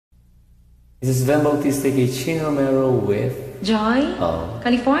This is Van Bautista kay Chino Romero with Joy,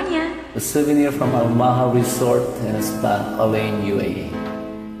 California. a souvenir from Almaha Resort and Spa, Alain, UAE.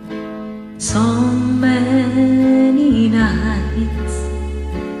 So many nights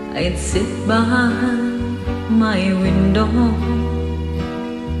I'd sit by my window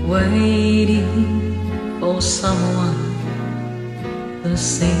waiting for someone to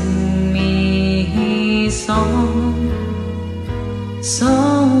sing me a song. So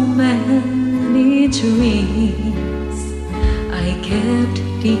many dreams I kept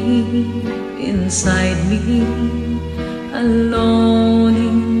deep inside me, alone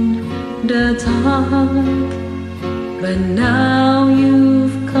in the dark. But now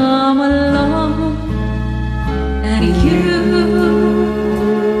you've come along, and you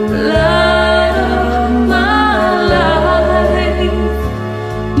light up my life.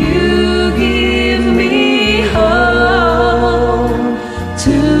 You give me hope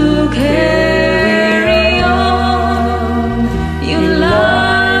to carry on. You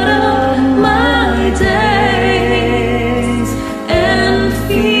light up my days and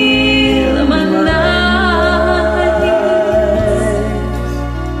fill my nights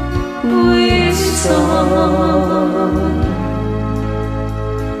with song.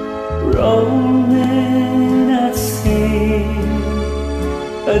 Rolling at sea,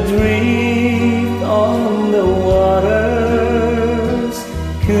 adrift on the waters,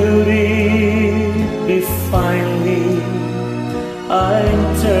 could it be final?